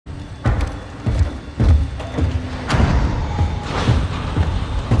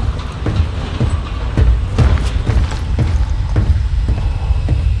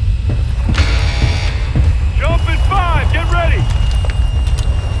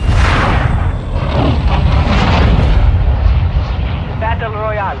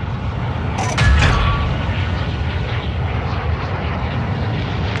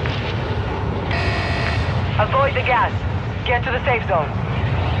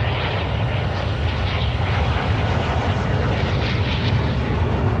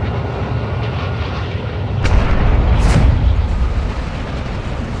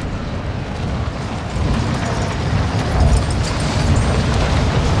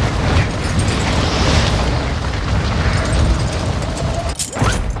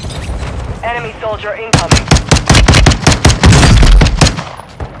soldier incoming.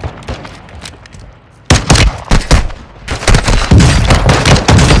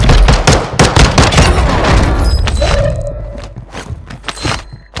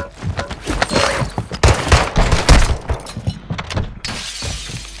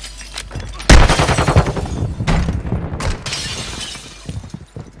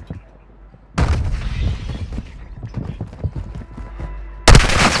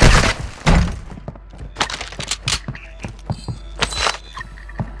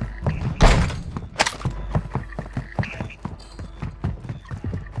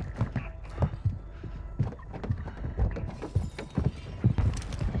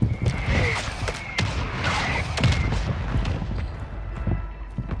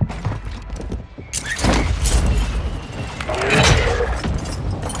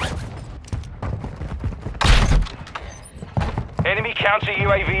 Enemy counter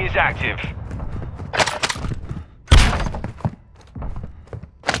UAV is active.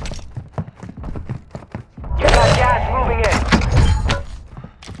 You got gas moving in.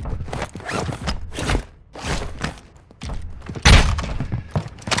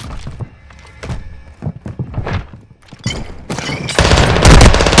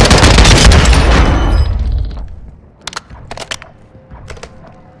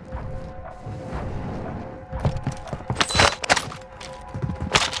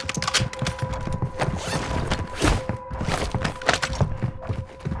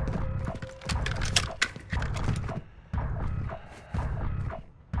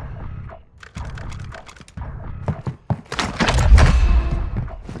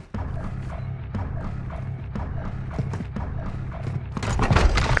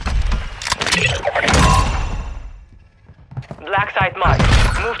 Black site marked.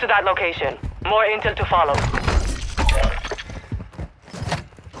 Move to that location. More intel to follow.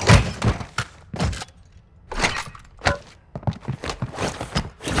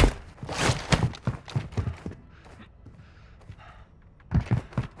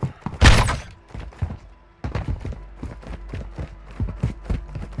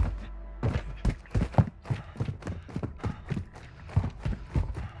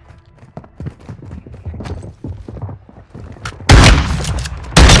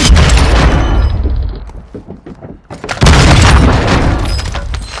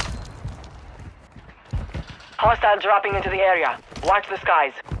 Hostile dropping into the area. Watch the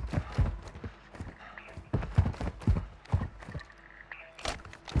skies.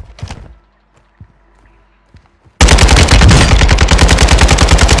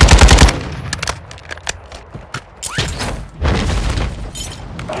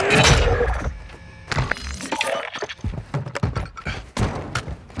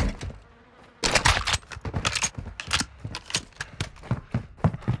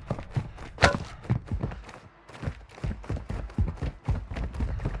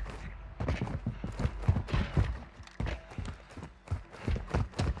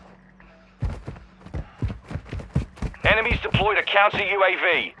 Enemies deployed a counter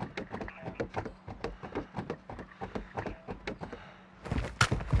UAV.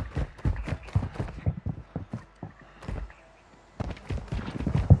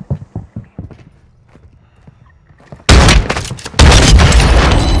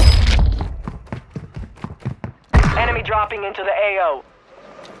 Enemy dropping into the AO.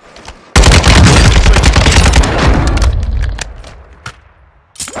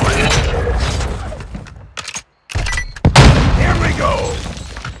 Go!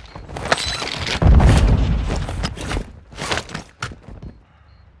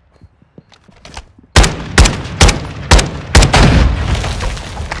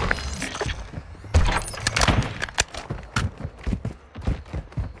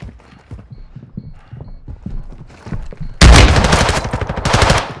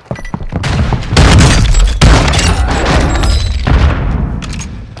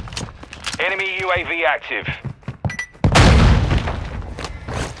 Enemy UAV active.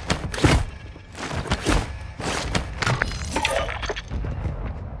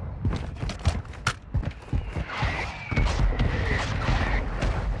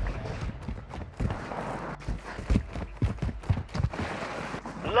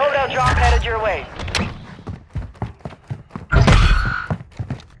 Loadout drop headed your way.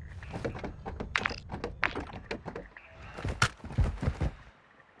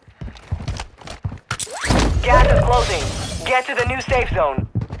 Gas is closing. Get to the new safe zone.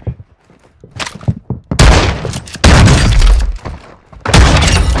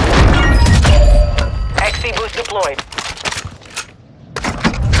 XC boost deployed.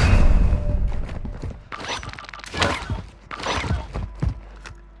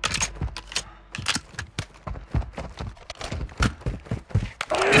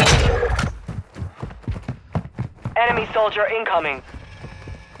 soldier incoming.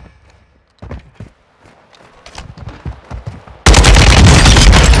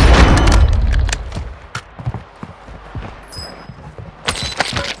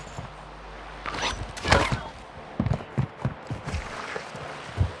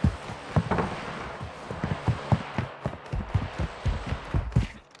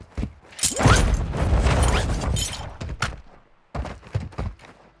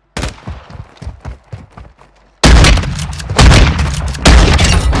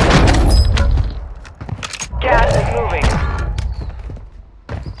 Gas is moving.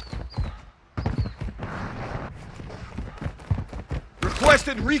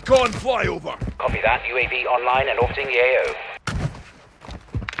 Requesting recon flyover. Copy that. UAV online and orbiting the AO.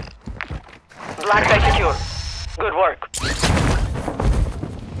 Black site secure. Good work.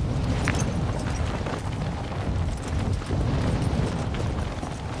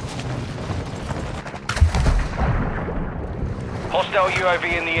 Hostile UAV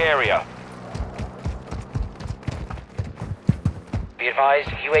in the area. Be advised,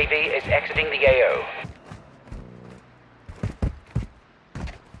 UAV is exiting the AO.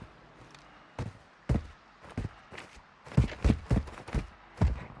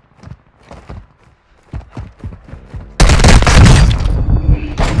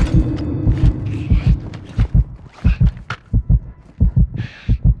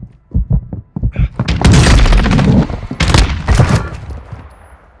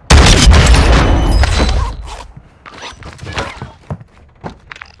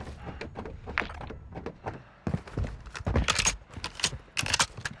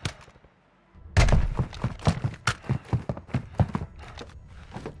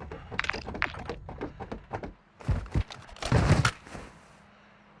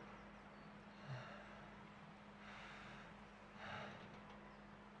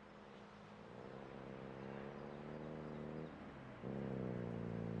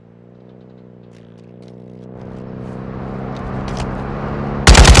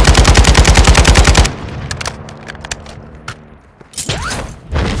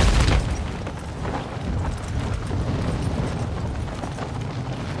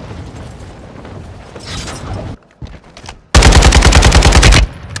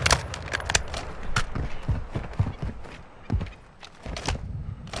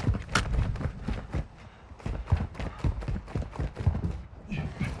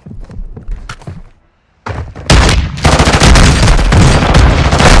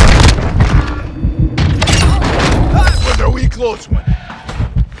 Close one.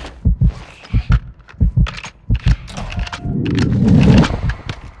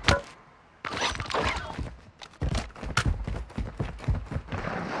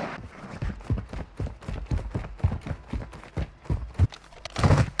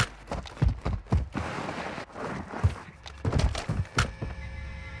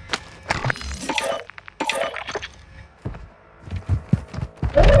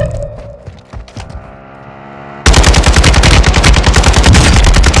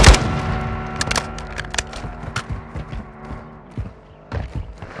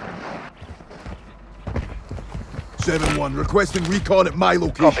 Seven-1, requesting recon at my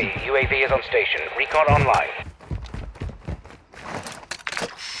location. Copy. UAV is on station. Recon online.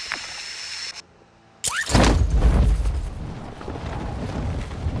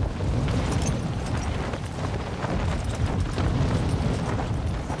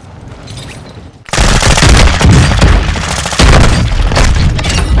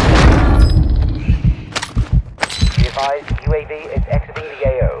 Be advised, UAV is exiting the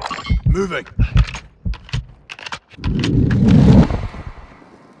AO. Moving.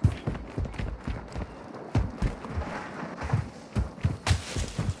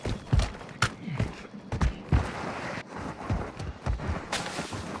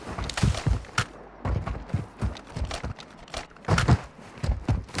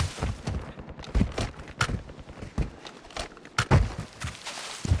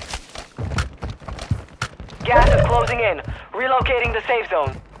 Gas is closing in. Relocating the safe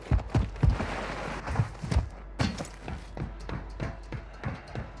zone.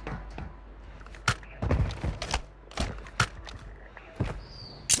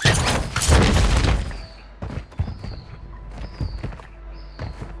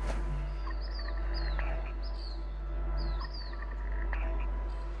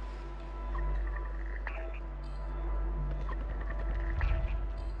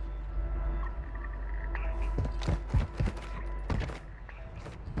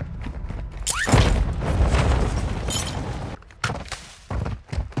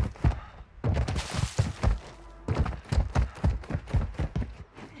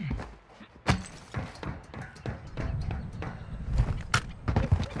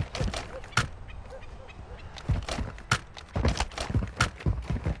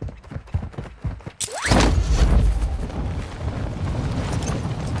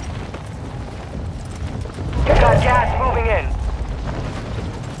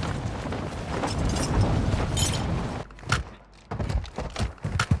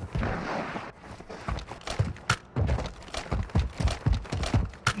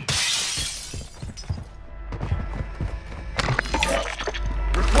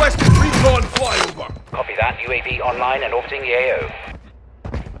 UAV online and orbiting the AO.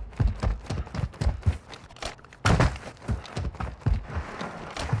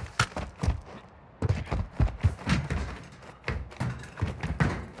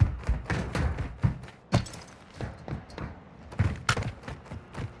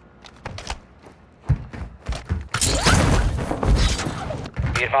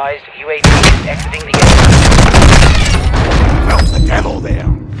 Be advised, UAV is exiting the AO. How's the devil there?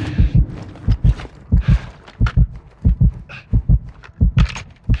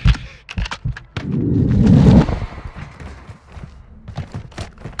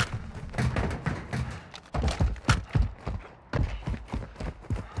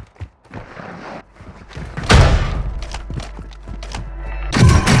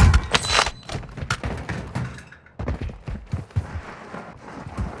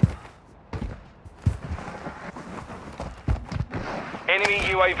 Enemy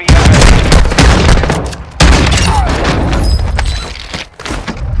UAV ahead.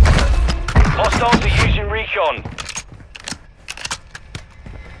 Hostiles are using recon.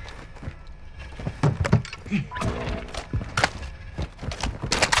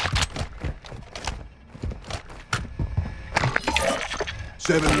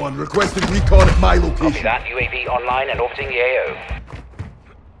 Seven one, requesting recon at my Copy location. that. UAV online and orbiting the AO.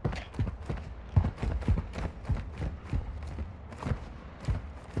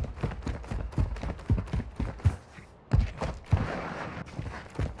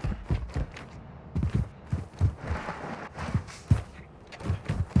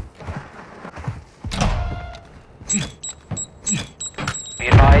 Be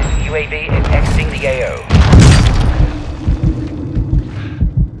advised, UAV is exiting the AO.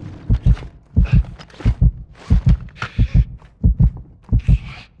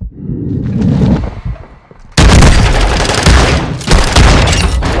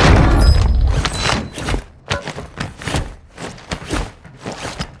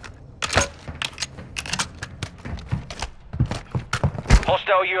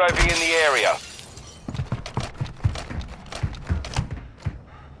 Hostile UAV in the area.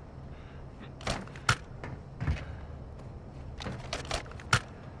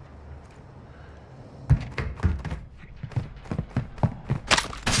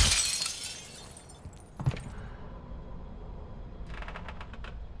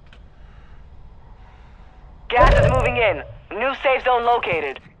 Gas is moving in. New safe zone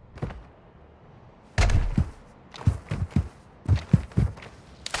located.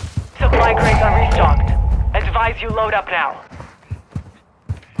 Supply crates are restocked. Advise you load up now.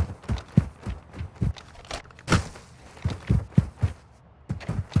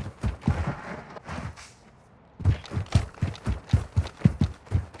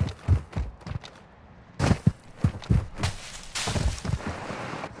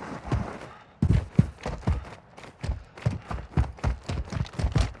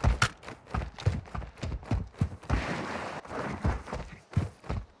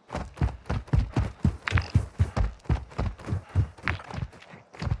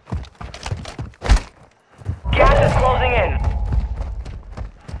 Gas is closing in.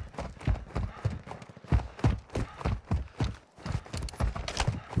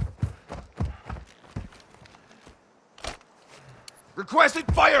 Requesting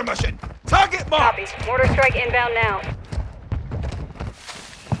fire mission. Target marked. Copy. Mortar strike inbound now.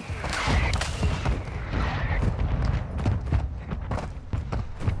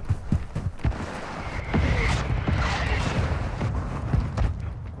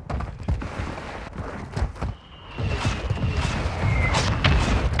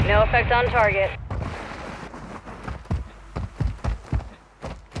 No effect on target.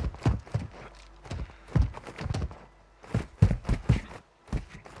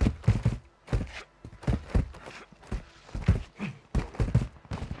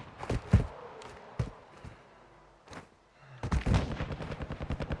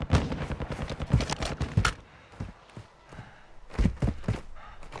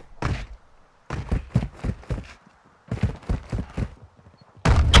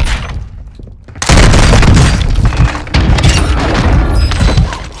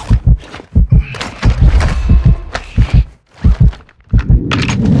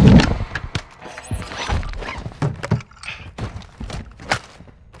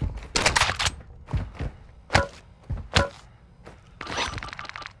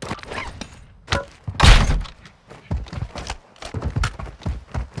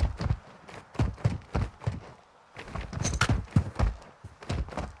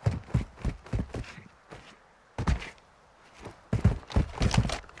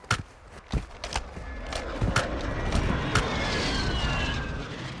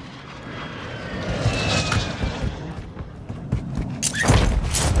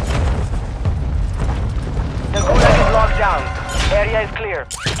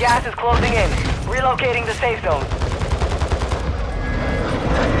 clear. Gas is closing in. Relocating the safe zone.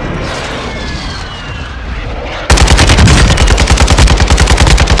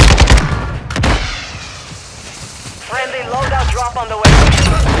 Friendly loadout drop on the way.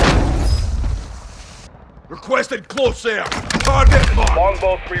 Requested close air. Target marked.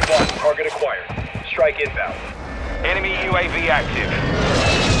 Longbow 3-1, target acquired. Strike inbound. Enemy UAV active.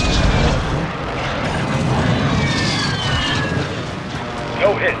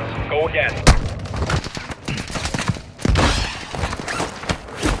 No hits. Go again.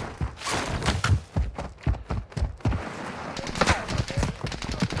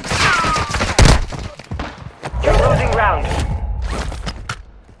 You're losing round.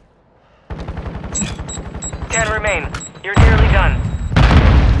 10 remain. You're nearly done.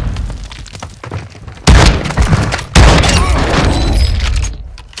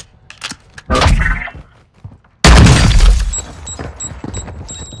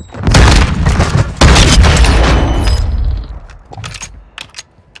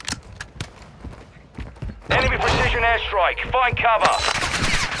 Enemy precision airstrike. Find cover.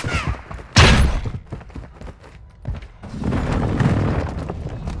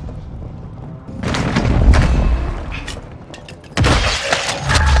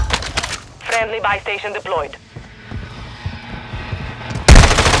 Friendly buy station deployed.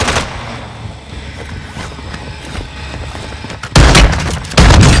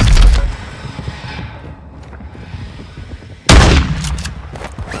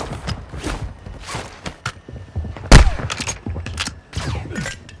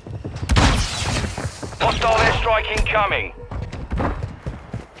 Hostile airstrike incoming.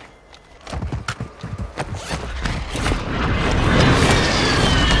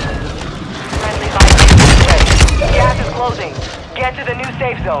 Friendly buy station ready. Gas is closing. Get to the new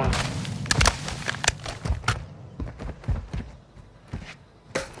safe zone.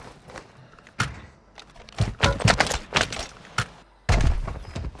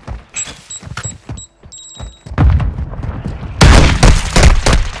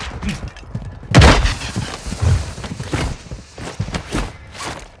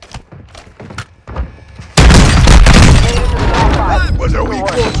 That was a weak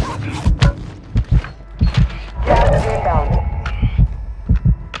close. Gas is inbound.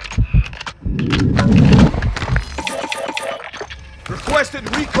 Requested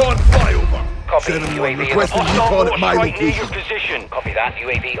recon flyover. Copy. 7-1 UAV is requesting Hostile recon mortar at my strike near your location. position. Copy that.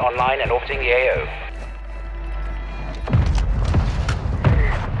 UAV online and orbiting the AO.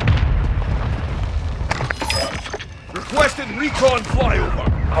 Requested recon flyover.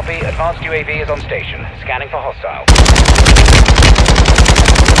 Copy. Advanced UAV is on station. Scanning for hostile.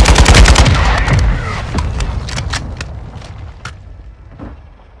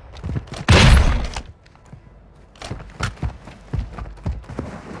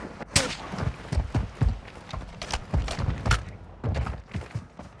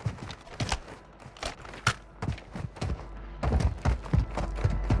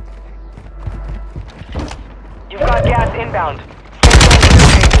 You've got gas inbound.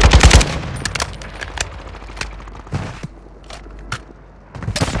 Safe zone relocated.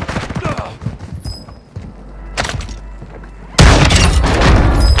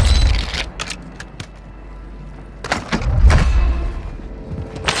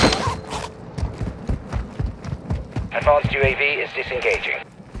 Advanced UAV is disengaging.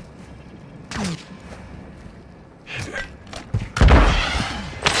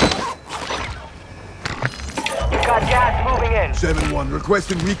 You've got gas moving in. 7-1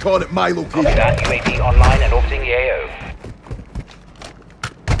 requesting recon at my Copy location. that. UAV online and orbiting the AO.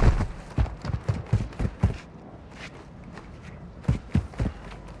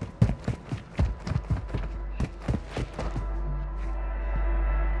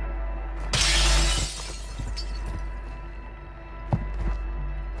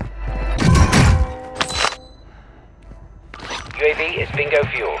 UAV is bingo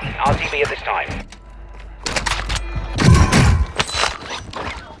fuel. RTB at this time.